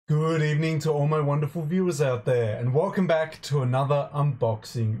Good evening to all my wonderful viewers out there, and welcome back to another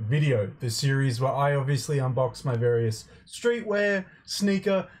unboxing video. The series where I obviously unbox my various streetwear,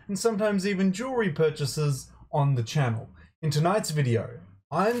 sneaker, and sometimes even jewelry purchases on the channel. In tonight's video,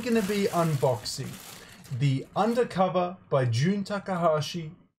 I'm going to be unboxing the Undercover by Jun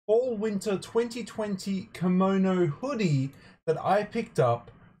Takahashi Fall Winter 2020 Kimono Hoodie that I picked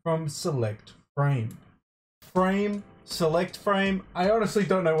up from Select Frame. Select Frame, I honestly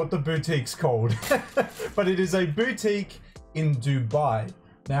don't know what the boutique's called, but it is a boutique in Dubai.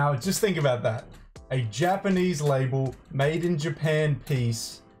 Now just think about that. A Japanese label made in Japan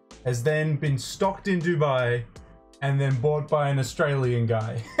piece has then been stocked in Dubai and then bought by an Australian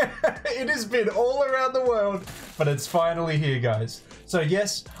guy. It has been all around the world, but it's finally here, guys. So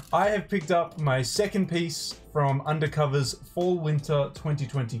yes, I have picked up my second piece from Undercover's Fall Winter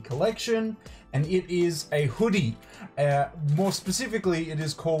 2020 collection, and it is a hoodie. More specifically, it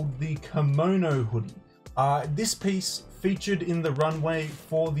is called the Kimono Hoodie. This piece featured in the runway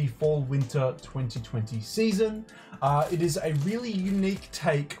for the Fall Winter 2020 season. It is a really unique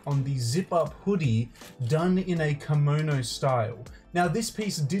take on the zip-up hoodie done in a kimono style. Now this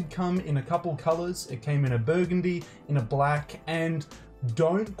piece did come in a couple colors. It came in a burgundy, in a black, and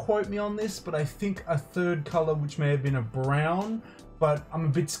don't quote me on this, but I think a third color which may have been a brown, but I'm a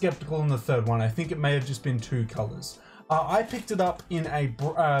bit skeptical on the third one. I think it may have just been two colors. I picked it up in a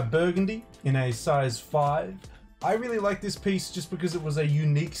burgundy in a size 5. I really like this piece just because it was a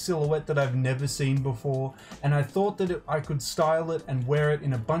unique silhouette that I've never seen before, and I thought that I could style it and wear it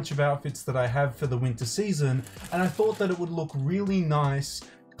in a bunch of outfits that I have for the winter season, and I thought that it would look really nice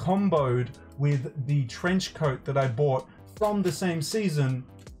comboed with the trench coat that I bought from the same season,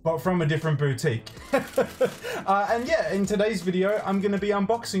 but from a different boutique. And yeah, in today's video, I'm going to be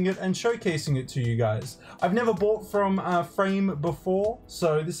unboxing it and showcasing it to you guys. I've never bought from Frame before,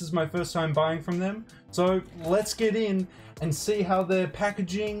 so this is my first time buying from them. So let's get in and see how they're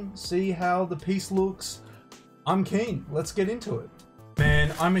packaging, see how the piece looks. I'm keen. Let's get into it.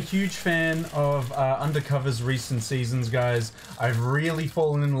 Man, I'm a huge fan of Undercover's recent seasons, guys. I've really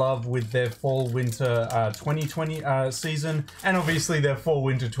fallen in love with their Fall-Winter 2020 season, and obviously their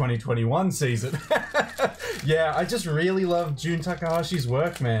Fall-Winter 2021 season. Yeah, I just really love Jun Takahashi's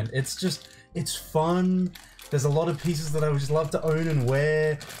work, man. It's fun. There's a lot of pieces that I would just love to own and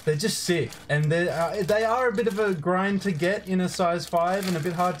wear. They're just sick, and they are a bit of a grind to get in a size 5 and a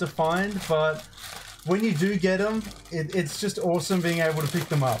bit hard to find, but when you do get them, it's just awesome being able to pick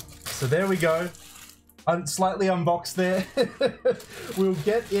them up. So there we go. I'm slightly unboxed there. We'll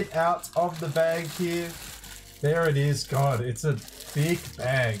get it out of the bag here. There it is. God, it's a thick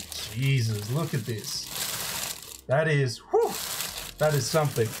bag. Jesus, look at this. That is, whew, that is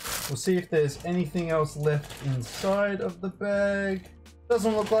something. We'll see if there's anything else left inside of the bag.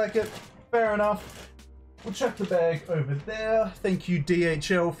 Doesn't look like it. Fair enough. We'll chuck the bag over there. Thank you,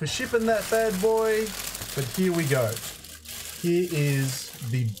 DHL, for shipping that bad boy. But here we go. Here is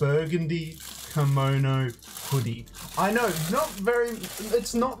the burgundy kimono hoodie. I know,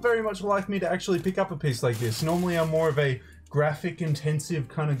 it's not very much like me to actually pick up a piece like this. Normally, I'm more of a graphic intensive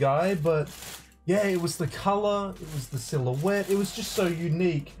kind of guy, but yeah, it was the color, it was the silhouette, it was just so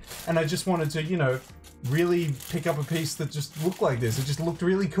unique, and I just wanted to, you know, really pick up a piece that just looked like this. It just looked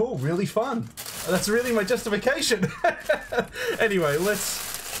really cool, really fun. That's really my justification. Anyway,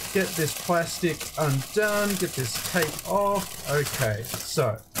 let's get this plastic undone, get this tape off. Okay,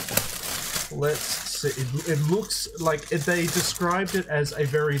 so let's see. It looks like they described it as a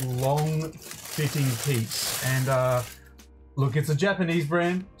very long fitting piece, and look, it's a Japanese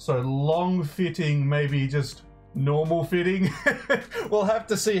brand, so long fitting, maybe just normal fitting. We'll have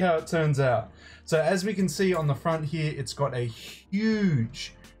to see how it turns out. So as we can see on the front here, it's got a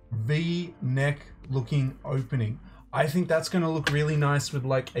huge V-neck looking opening. I think that's going to look really nice with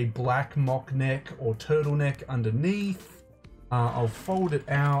like a black mock neck or turtleneck underneath. I'll fold it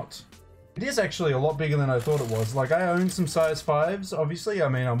out. It is actually a lot bigger than I thought it was. Like, I own some size 5s, obviously. I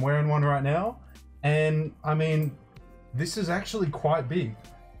mean, I'm wearing one right now, and I mean, this is actually quite big.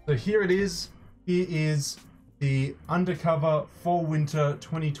 So here it is. Here is the Undercover Fall Winter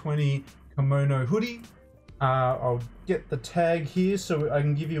 2020 Kimono Hoodie. I'll get the tag here so I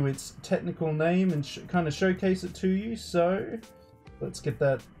can give you its technical name and kind of showcase it to you. So let's get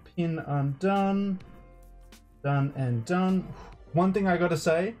that pin undone. Done and done. One thing I gotta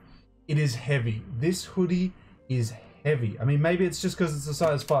say, it is heavy. This hoodie is heavy. I mean, maybe it's just because it's a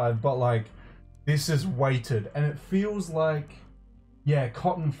size 5, but like, this is weighted, and it feels like, yeah,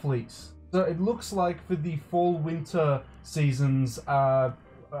 cotton fleece. So it looks like for the fall winter seasons,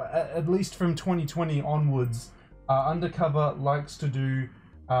 at least from 2020 onwards, Undercover likes to do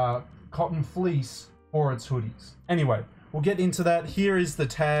cotton fleece for its hoodies. Anyway, we'll get into that. Here is the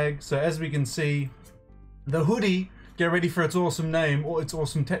tag. So as we can see, the hoodie, get ready for its awesome name, or its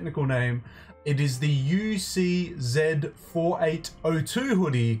awesome technical name. It is the UCZ4802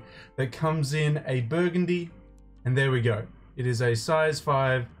 hoodie that comes in a burgundy, and there we go. It is a size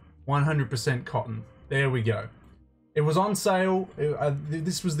 5, 100% cotton. There we go. It was on sale.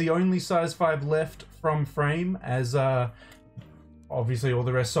 This was the only size 5 left from Frame, as obviously all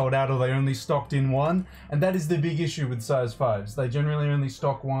the rest sold out, or they only stocked in one. And that is the big issue with size 5s. They generally only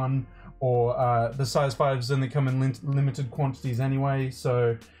stock one, or the size 5s only come in limited quantities anyway.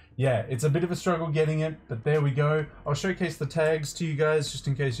 So yeah, it's a bit of a struggle getting it, but there we go. I'll showcase the tags to you guys just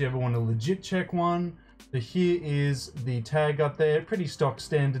in case you ever want to legit check one. So here is the tag up there, pretty stock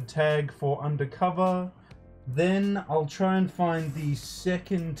standard tag for Undercover. Then I'll try and find the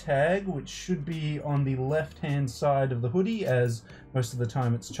second tag, which should be on the left-hand side of the hoodie, as most of the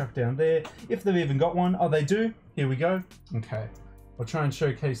time it's chucked down there. If they've even got one. Oh, they do. Here we go. Okay. I'll try and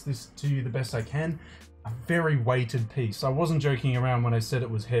showcase this to you the best I can. A very weighted piece. I wasn't joking around when I said it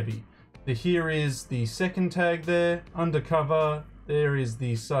was heavy. So here is the second tag there, Undercover. There is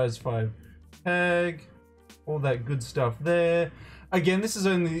the size 5 tag. All that good stuff there. Again, this is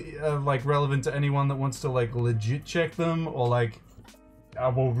only like relevant to anyone that wants to like legit check them, or like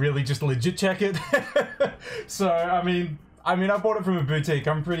will really just legit check it. So I mean I bought it from a boutique.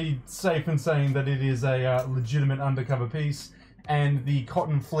 I'm pretty safe in saying that it is a legitimate Undercover piece, and the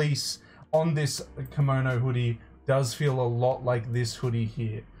cotton fleece on this kimono hoodie does feel a lot like this hoodie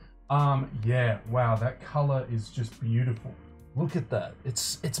here. Yeah, wow, that color is just beautiful. Look at that.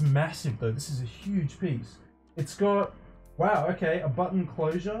 It's massive though. This is a huge piece. It's got, wow, okay, a button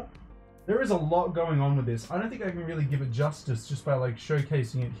closure. There is a lot going on with this. I don't think I can really give it justice just by like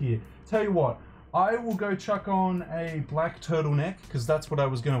showcasing it here. Tell you what, I will go chuck on a black turtleneck, because that's what I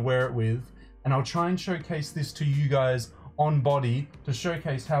was going to wear it with, and I'll try and showcase this to you guys on body to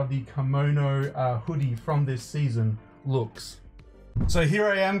showcase how the kimono hoodie from this season looks. So here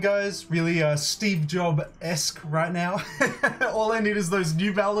I am, guys, really Steve Jobs-esque right now. All I need is those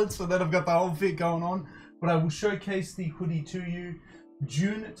New Balance, so that I've got the whole fit going on. But I will showcase the hoodie to you.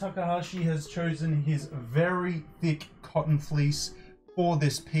 Jun Takahashi has chosen his very thick cotton fleece for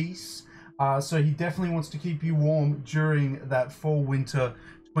this piece. So he definitely wants to keep you warm during that fall-winter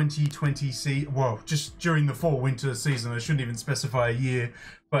 2020 season. Well, just during the fall-winter season. I shouldn't even specify a year.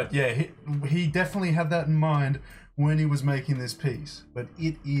 But yeah, he definitely had that in mind when he was making this piece. But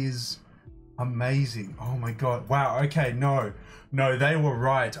it is amazing. Oh my god. Wow. Okay, no, they were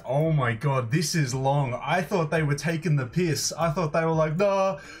right. Oh my god, this is long. I thought they were taking the piss. I thought they were like,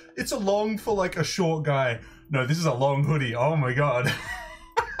 nah, it's a long for like a short guy. No, this is a long hoodie. Oh my god.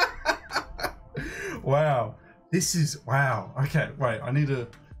 Wow, this is, wow. Okay, wait, I need to,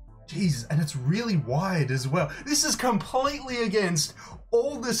 Jesus, and it's really wide as well. This is completely against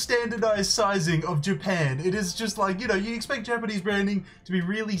all the standardized sizing of Japan. It is just like, you know, you expect Japanese branding to be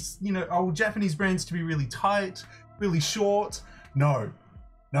really, you know, old Japanese brands to be really tight, really short. No.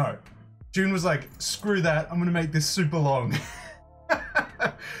 Jun was like, screw that, I'm gonna make this super long.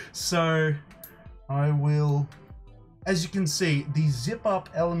 So I will, as you can see, the zip up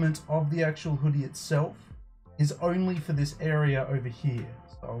element of the actual hoodie itself is only for this area over here.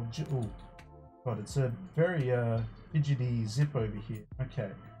 So I'll, oh god, it's a very fidgety zip over here. Okay,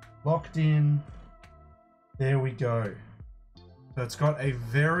 locked in. There we go. So it's got a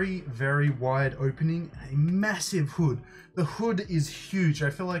very, very wide opening, a massive hood. The hood is huge. I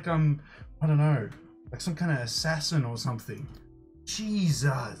feel like I'm, I don't know, like some kind of assassin or something.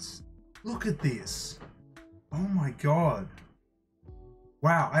 Jesus, look at this. Oh my god.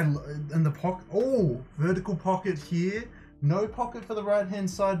 Wow, and the pocket, oh, vertical pocket here. No pocket for the right hand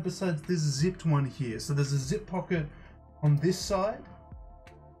side besides this zipped one here. So there's a zip pocket on this side.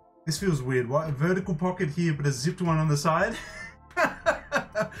 This feels weird. What? A vertical pocket here, but a zipped one on the side?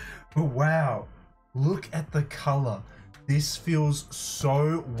 But wow, look at the color. This feels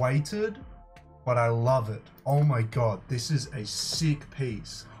so weighted, but I love it. Oh my god, this is a sick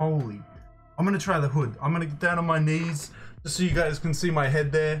piece. Holy. I'm gonna try the hood. I'm gonna get down on my knees just so you guys can see my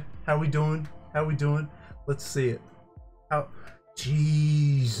head there. How we doing? How we doing? Let's see it. How?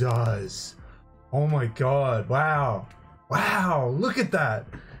 Jesus. Oh my god. Wow. Wow. Look at that.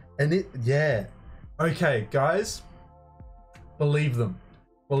 And it, yeah. Okay, guys. Believe them.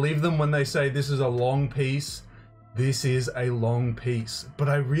 Believe them when they say this is a long piece. This is a long piece. But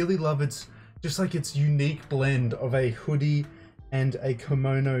I really love its, just like its unique blend of a hoodie and a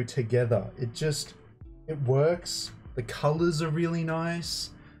kimono together. It just, it works. The colors are really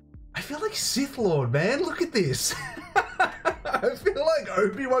nice. I feel like Sith Lord, man. Look at this. I feel like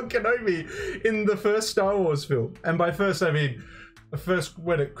Obi-Wan Kenobi in the first Star Wars film. And by first, I mean the first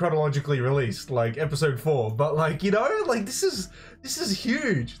when it chronologically released, like episode 4. But like, you know, like this is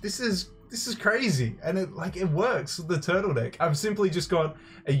huge. This is crazy. And it works with the turtleneck. I've simply just got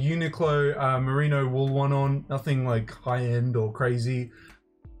a Uniqlo merino wool one on. Nothing like high-end or crazy.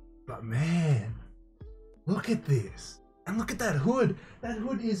 But man, look at this. And look at that hood. That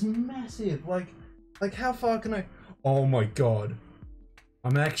hood is massive. Like how far can I... Oh my god.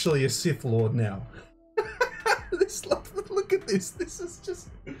 I'm actually a Sith Lord now. Look at this. This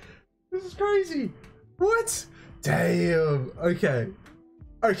is crazy. What? Damn. Okay.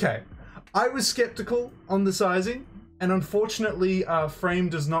 I was skeptical on the sizing, and unfortunately, Frame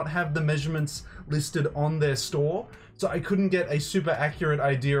does not have the measurements listed on their store, so I couldn't get a super accurate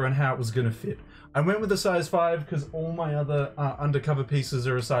idea on how it was going to fit. I went with a size 5 because all my other undercover pieces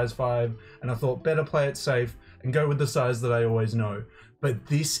are a size 5, and I thought better play it safe and go with the size that I always know. But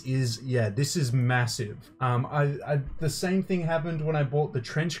this is, yeah, this is massive. The same thing happened when I bought the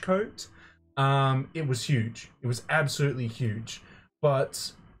trench coat. It was huge. It was absolutely huge.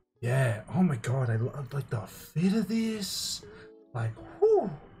 But yeah, oh my god, I love like the fit of this. Like, whew,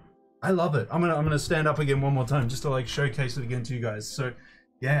 I love it. I'm gonna stand up again one more time just to like showcase it again to you guys. So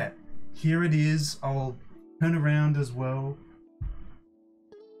yeah, here it is. I'll turn around as well.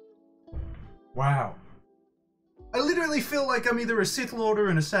 Wow. I literally feel like I'm either a Sith Lord or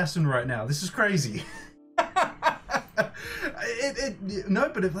an assassin right now. This is crazy. No,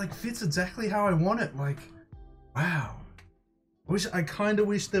 but it like fits exactly how I want it. Like, wow. I kind of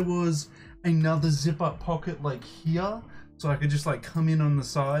wish there was another zip up pocket like here, so I could just like come in on the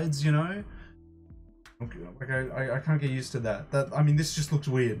sides, you know? Like I can't get used to that. I mean, this just looks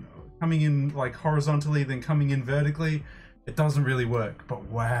weird. Coming in like horizontally, then coming in vertically, it doesn't really work. But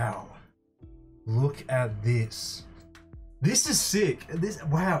wow. Look at this. This is sick.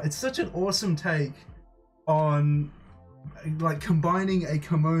 Wow, it's such an awesome take on like combining a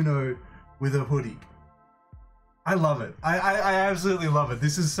kimono with a hoodie. I love it. I absolutely love it.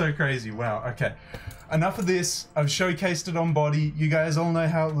 This is so crazy. Wow. Okay. Enough of this. I've showcased it on body. You guys all know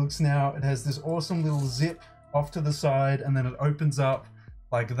how it looks now. It has this awesome little zip off to the side, and then it opens up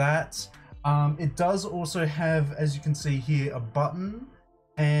like that. It does also have, as you can see here, a button.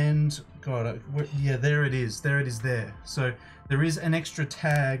 And god, yeah, there it is. There it is there. So there is an extra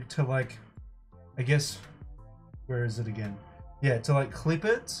tag to like, I guess, where is it again? Yeah, to like clip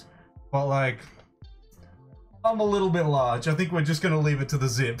it. But like, I'm a little bit large. I think we're just gonna leave it to the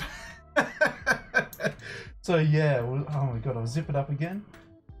zip. So yeah, oh my god, I'll zip it up again.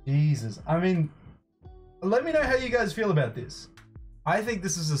 Jesus. I mean, let me know how you guys feel about this. I think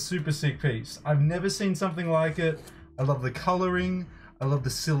this is a super sick piece. I've never seen something like it. I love the coloring. I love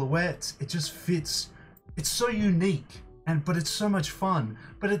the silhouette. It just fits. It's so unique, but it's so much fun.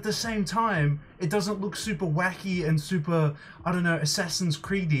 But at the same time, it doesn't look super wacky and super, I don't know, Assassin's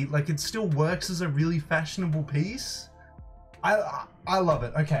Creed-y. Like, it still works as a really fashionable piece. I love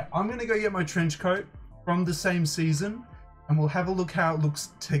it. Okay, I'm gonna go get my trench coat from the same season, and we'll have a look how it looks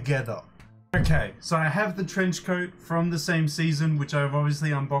together. Okay, so I have the trench coat from the same season, which I've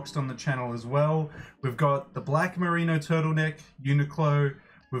obviously unboxed on the channel as well. We've got the black merino turtleneck, Uniqlo.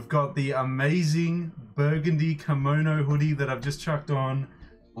 We've got the amazing burgundy kimono hoodie that I've just chucked on.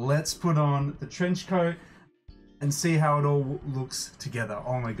 Let's put on the trench coat and see how it all looks together.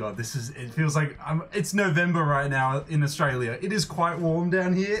 Oh my god, this is, it feels like, it's November right now in Australia. It is quite warm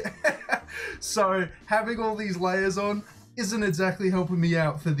down here. So having all these layers on isn't exactly helping me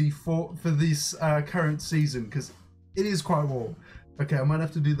out for this current season, because it is quite warm. Okay, I might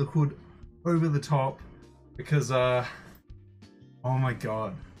have to do the hood over the top because oh my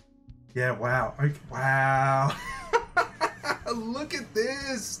god, yeah, wow. Okay, wow. Look at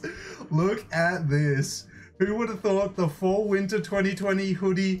this, look at this. Who would have thought the fall winter 2020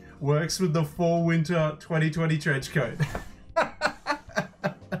 hoodie works with the fall winter 2020 trench coat?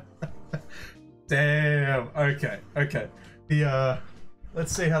 Damn. Okay,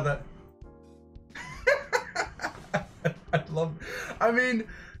 let's see how that I mean,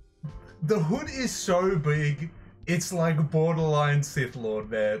 the hood is so big, it's like borderline Sith Lord,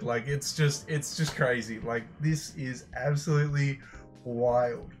 man. Like, it's just crazy. Like, this is absolutely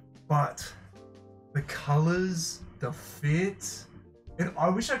wild. But the colors, the fit, I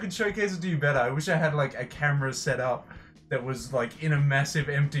wish I could showcase it to you better. I wish I had like a camera set up that was like in a massive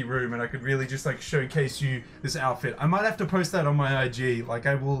empty room and I could really just like showcase you this outfit. I might have to post that on my IG. Like,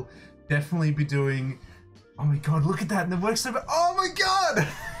 I will definitely be doing, oh my god, look at that, and it works so bad. Oh my god.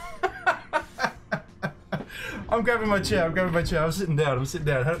 I'm grabbing my chair. I'm sitting down.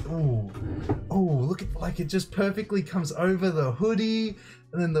 Ooh. Oh, look at, like, it just perfectly comes over the hoodie,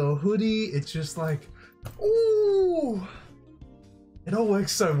 and then the hoodie, it's just like, ooh. It all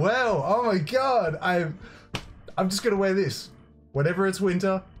works so well. Oh my god. I'm just gonna wear this. Whenever it's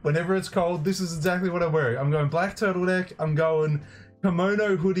winter, whenever it's cold, this is exactly what I'm wearing. I'm going black turtleneck, I'm going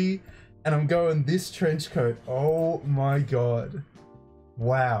kimono hoodie, and I'm going this trench coat. Oh my god.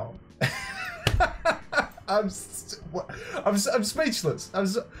 Wow. I'm speechless.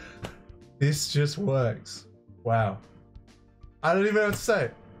 This just works. Wow. I don't even know what to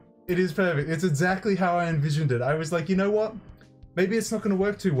say. It is perfect. It's exactly how I envisioned it. I was like, you know what? Maybe it's not going to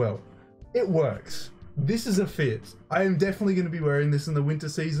work too well. It works. This is a fit. I am definitely going to be wearing this in the winter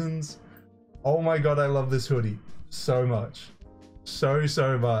seasons. Oh my god, I love this hoodie so much. So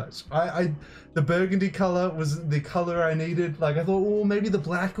much. The burgundy color was the color I needed. Like, I thought, oh, maybe the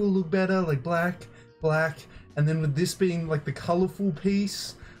black will look better. Like black. And then with this being like the colorful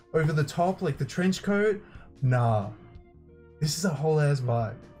piece over the top, like the trench coat. Nah. This is a whole ass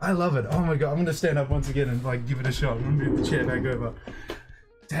vibe. I love it. Oh my god, I'm gonna stand up once again and like give it a shot. I'm gonna move the chair back over.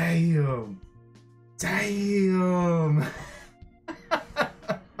 Damn. Damn.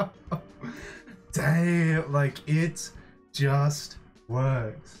 Damn, like it just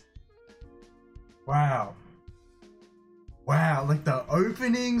works. Wow. Wow, like the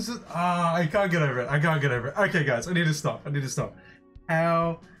openings. I can't get over it. Okay guys, I need to stop.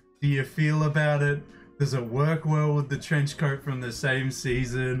 How do you feel about it? Does it work well with the trench coat from the same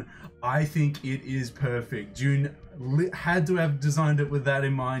season? I think it is perfect. Jun had to have designed it with that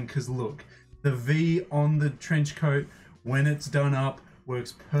in mind, because look, the V on the trench coat, when it's done up,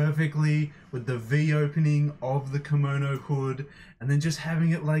 works perfectly with the V opening of the kimono hood, and then just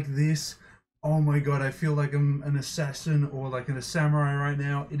having it like this. Oh my god, I feel like I'm an assassin or like a samurai right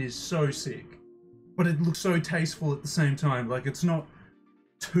now. It is so sick. But it looks so tasteful at the same time. Like, it's not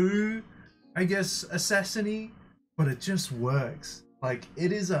too, I guess, assassin-y, but it just works. Like,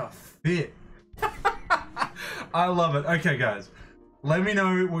 it is a fit. I love it. Okay, guys. Let me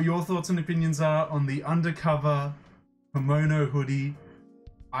know what your thoughts and opinions are on the Undercover Kimono Hoodie.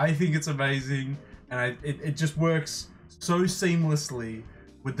 I think it's amazing, and it just works so seamlessly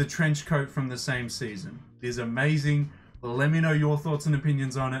with the trench coat from the same season. It is amazing. Let me know your thoughts and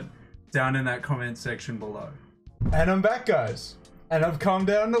opinions on it down in that comment section below. And I'm back, guys. And I've calmed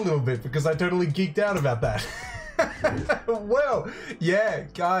down a little bit because I totally geeked out about that. Well, yeah,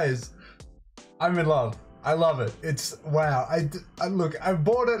 guys, I'm in love. I love it. It's, wow. Look, I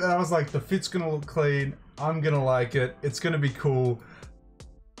bought it and I was like, the fit's gonna look clean. I'm gonna like it. It's gonna be cool.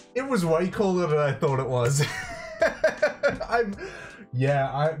 It was way cooler than I thought it was.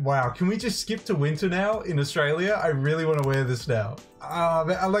 Wow. Can we just skip to winter now in Australia? I really want to wear this now. I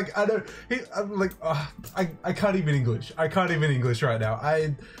can't even English. I can't even English right now.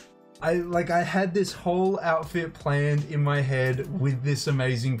 I had this whole outfit planned in my head with this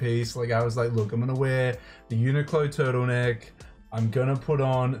amazing piece. Like, I was like, look, I'm gonna wear the Uniqlo turtleneck. I'm gonna put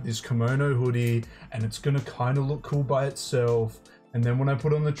on this kimono hoodie, and it's gonna kind of look cool by itself. And then when I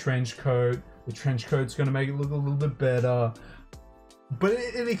put on the trench coat's gonna make it look a little bit better. But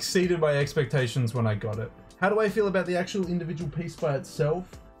it exceeded my expectations when I got it. How do I feel about the actual individual piece by itself?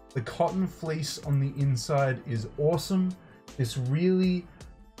 The cotton fleece on the inside is awesome. This really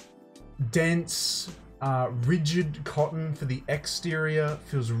dense, rigid cotton for the exterior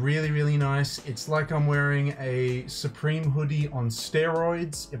feels really, really nice. It's like I'm wearing a Supreme hoodie on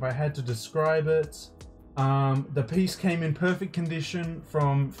steroids, if I had to describe it. The piece came in perfect condition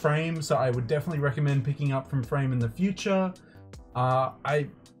from Frame, so I would definitely recommend picking up from Frame in the future. They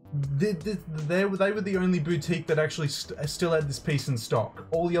were the only boutique that actually still had this piece in stock.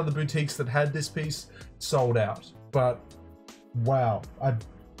 All the other boutiques that had this piece sold out. But wow, I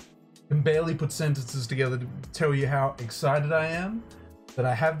can barely put sentences together to tell you how excited I am that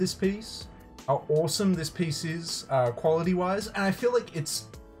I have this piece, how awesome this piece is quality-wise, and I feel like it's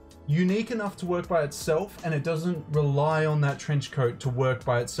unique enough to work by itself, and it doesn't rely on that trench coat to work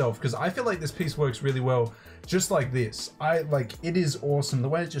by itself, because I feel like this piece works really well just like this. It is awesome the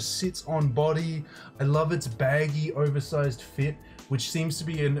way it just sits on body. I love its baggy, oversized fit, which seems to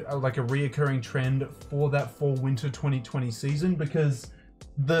be like a reoccurring trend for that fall winter 2020 season, because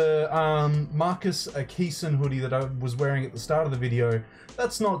the Marcus Keeson hoodie that I was wearing at the start of the video,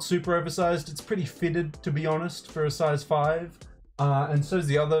 that's not super oversized. It's pretty fitted, to be honest, for a size 5. And so is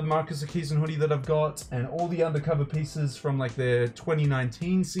the other Marcus Keeson hoodie that I've got, and all the Undercover pieces from like their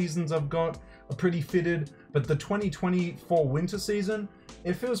 2019 seasons I've got are pretty fitted, but the 2020 fall winter season,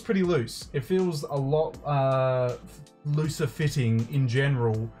 it feels pretty loose. It feels a lot looser fitting in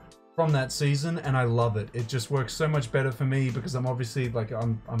general from that season, and I love it. It just works so much better for me because I'm obviously like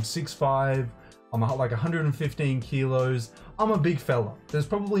I'm 6'5", I'm like 115 kilos. I'm a big fella. There's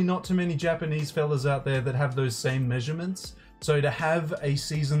probably not too many Japanese fellas out there that have those same measurements. So to have a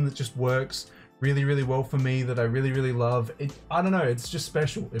season that just works really, really well for me, that I really, really love, I don't know, it's just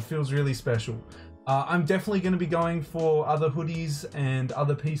special. It feels really special. I'm definitely going to be going for other hoodies and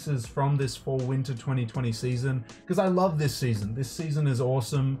other pieces from this fall-winter 2020 season because I love this season. This season is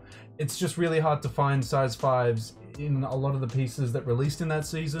awesome. It's just really hard to find size 5s in a lot of the pieces that released in that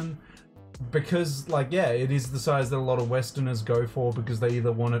season because, like, yeah, it is the size that a lot of Westerners go for because they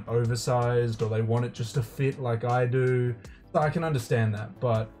either want it oversized or they want it just to fit like I do. So I can understand that.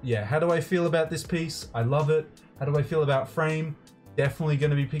 But yeah, how do I feel about this piece? I love it. How do I feel about Frame? Definitely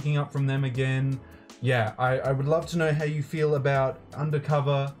going to be picking up from them again. Yeah, I would love to know how you feel about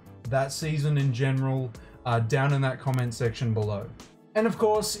Undercover, that season in general, down in that comment section below. And of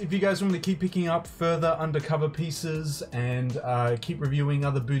course, if you guys want to keep picking up further Undercover pieces and keep reviewing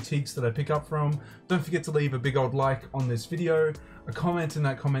other boutiques that I pick up from, don't forget to leave a big old like on this video, a comment in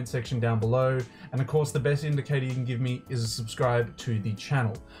that comment section down below, and of course the best indicator you can give me is a subscribe to the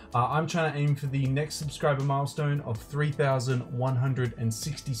channel. I'm trying to aim for the next subscriber milestone of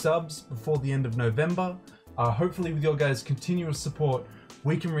 3,160 subs before the end of November. Hopefully with your guys' continuous support,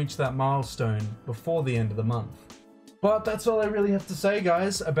 we can reach that milestone before the end of the month. But that's all I really have to say,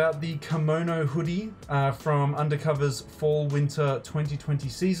 guys, about the Kimono Hoodie from Undercover's Fall-Winter 2020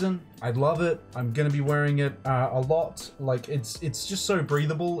 season. I love it. I'm going to be wearing it a lot. Like, it's just so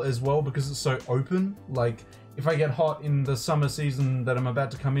breathable as well because it's so open. Like, if I get hot in the summer season that I'm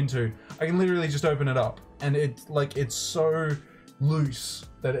about to come into, I can literally just open it up. And it's so loose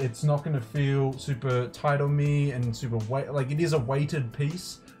that it's not going to feel super tight on me and super weight. Like, it is a weighted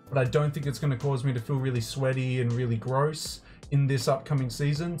piece, but I don't think it's going to cause me to feel really sweaty and really gross in this upcoming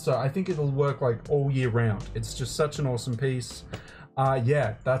season. So I think it'll work like all year round. It's just such an awesome piece.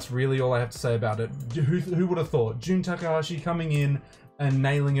 Yeah, that's really all I have to say about it. Who would have thought? Jun Takahashi coming in and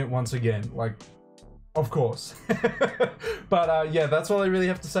nailing it once again. Like, of course. But yeah, that's all I really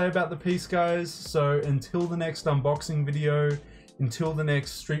have to say about the piece, guys. So until the next unboxing video, until the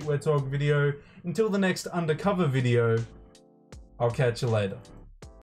next streetwear talk video, until the next undercover video, I'll catch you later.